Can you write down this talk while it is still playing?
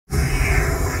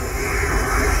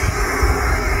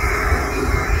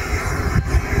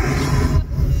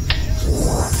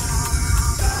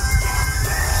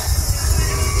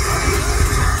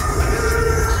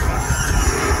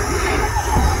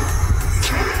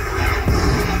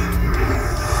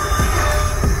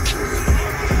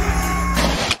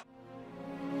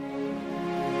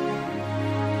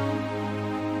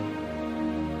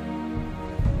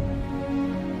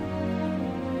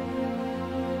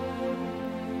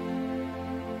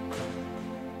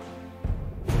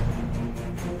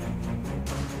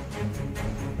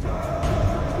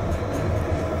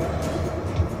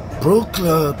Pro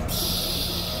clubs.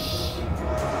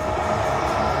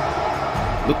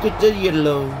 Look at the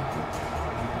yellow.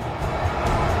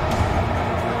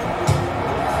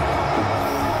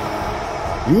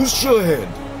 Use your head.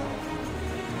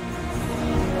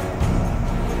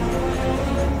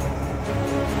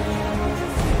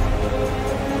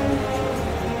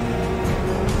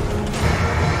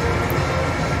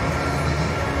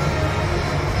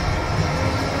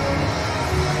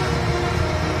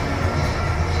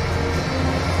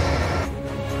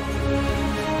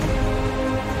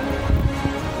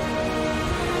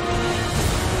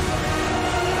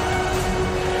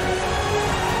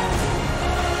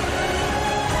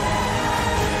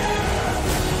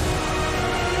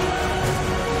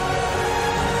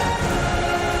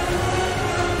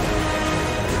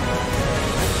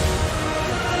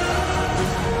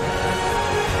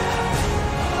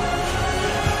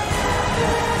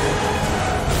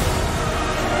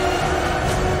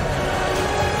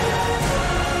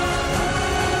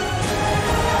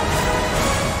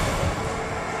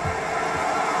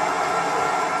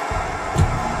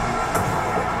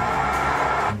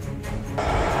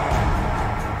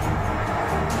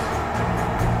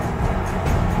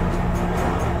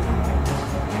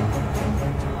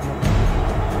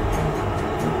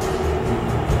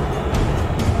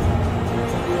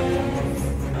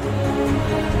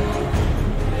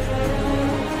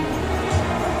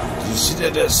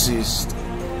 That assist,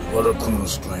 what a corner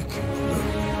strike.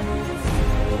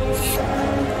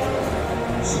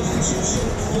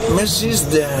 Messi's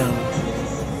down.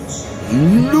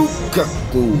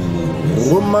 Lukaku,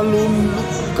 Romelu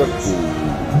Lukaku.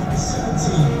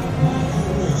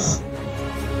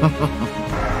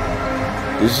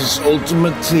 This is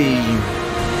ultimate team.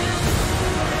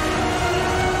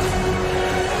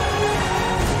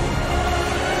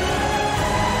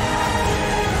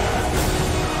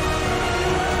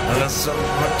 Some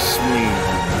Maxime,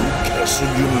 Newcastle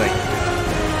United.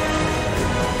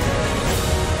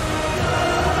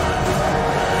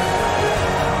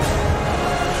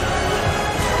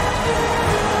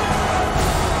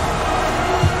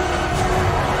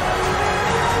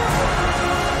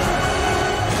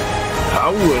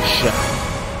 Power shot.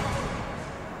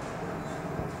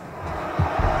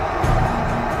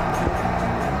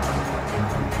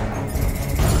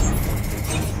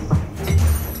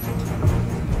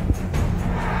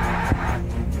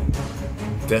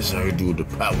 That's how you do the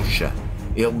power shot.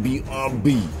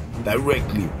 LBRB.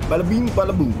 Directly. Bada bing,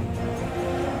 bada boom.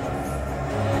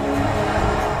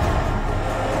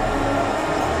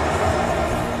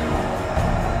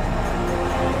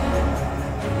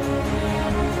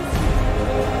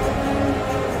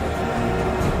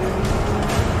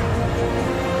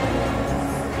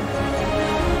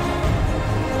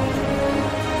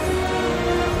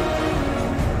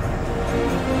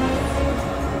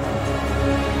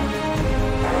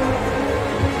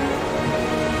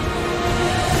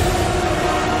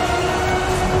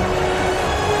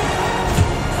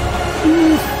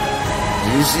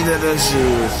 You see that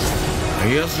assist?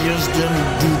 I just didn't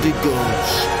do the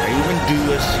goals. I even do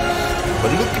assists.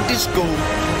 But look at this goal.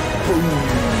 Boom.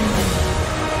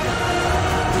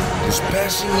 This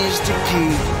passing is the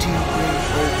key to teamwork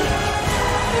over.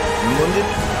 You want it?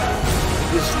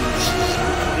 This loses.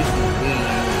 This will win.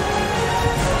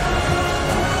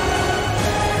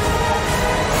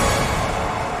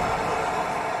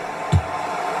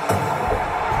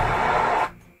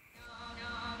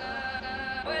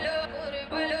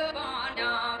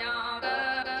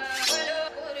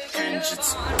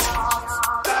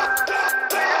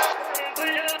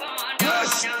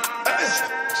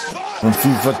 On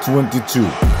FIFA 22,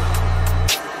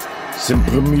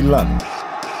 sempre Milan.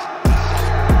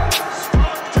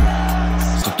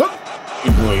 Zlatan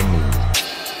Ibrahimovic.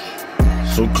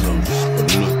 So close, but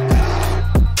look.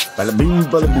 Bada bing,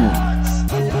 bada boom.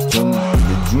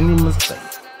 The junior mistake.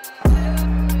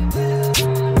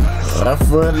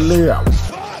 Rafael Leao.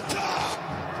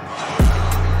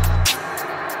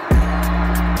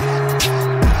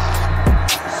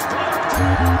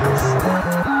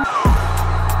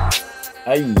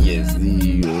 Yes,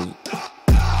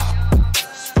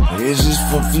 this is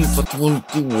for FIFA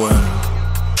 21.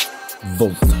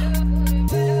 Volta.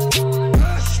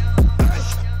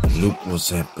 Look what's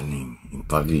happening in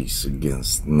Paris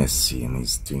against Messi and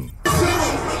his team.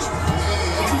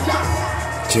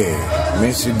 Okay,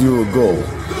 Messi do a goal.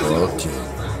 Okay,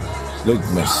 look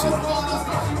Messi,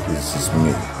 this is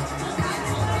me.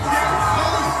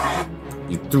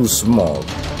 You're too small.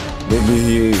 Maybe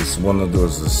he is one of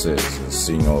those that says and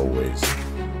sing always.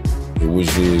 He wish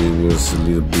he was a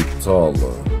little bit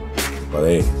taller. But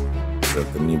hey,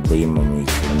 Zlatan Ibrahimovic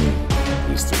for me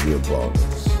is the real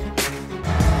ballers.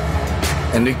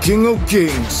 And the king of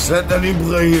kings, Zlatan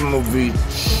Ibrahimovic.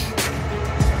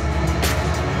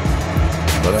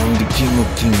 But I'm the king of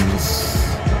kings.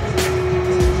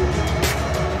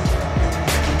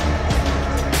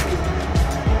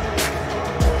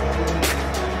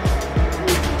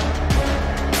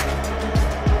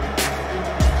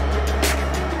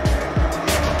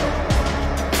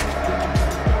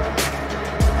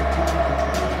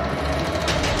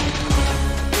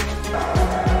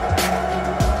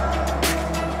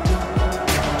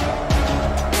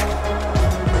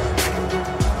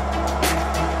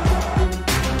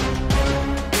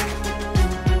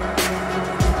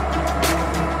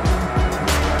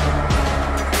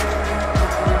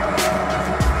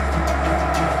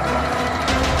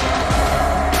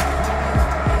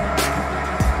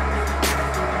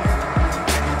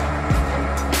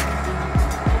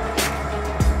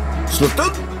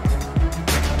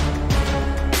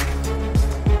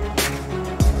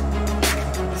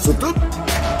 Zlatan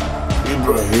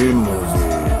Ibrahimovic.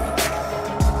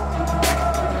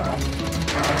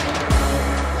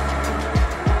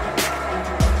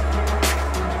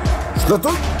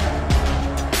 Zlatan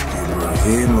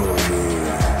Ibrahimovic.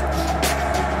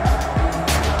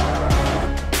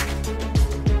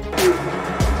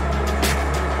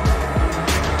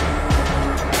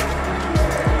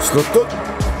 Zlatan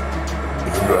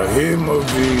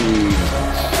Ibrahimovic.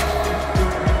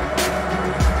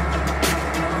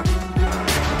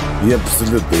 Yeah,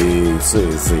 absolutely.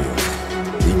 See.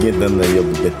 You get on the job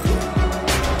better.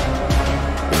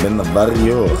 Men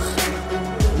varje år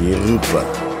i Europa.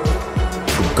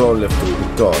 Pokal efter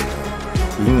pokal.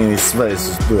 Ingen i Sverige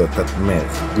som står att tagit mer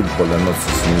guldboll än oss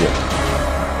som gör.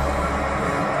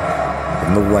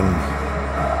 No one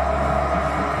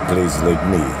plays like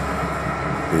me.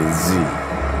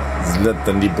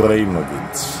 Zlatan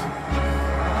Ibrahimovic.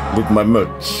 Look my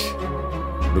merch.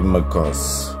 Look my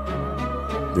cause.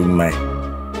 Look my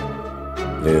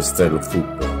player style of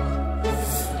football.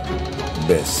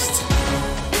 Best.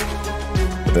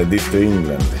 But I did to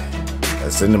England.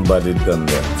 Has anybody done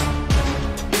that?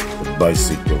 The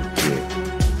bicycle kid.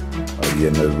 Our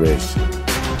generation.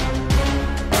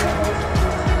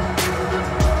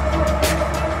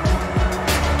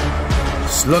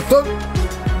 Zlatan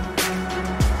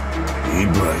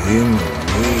Ibrahimovic.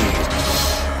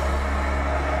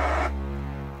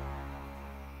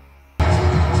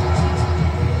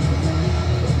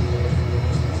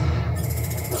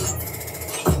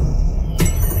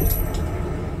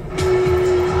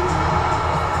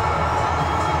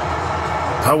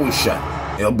 Power shot,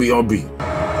 LBRB.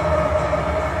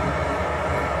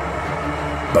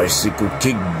 Bicycle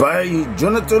kick by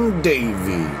Jonathan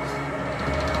David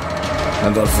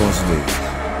and Alphonse Davis.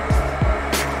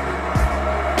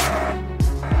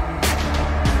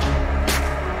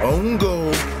 Own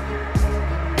goal.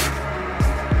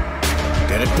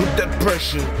 Gotta put that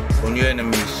pressure on your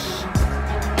enemies.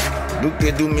 Look,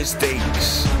 they do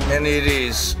mistakes, and it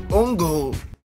is own goal.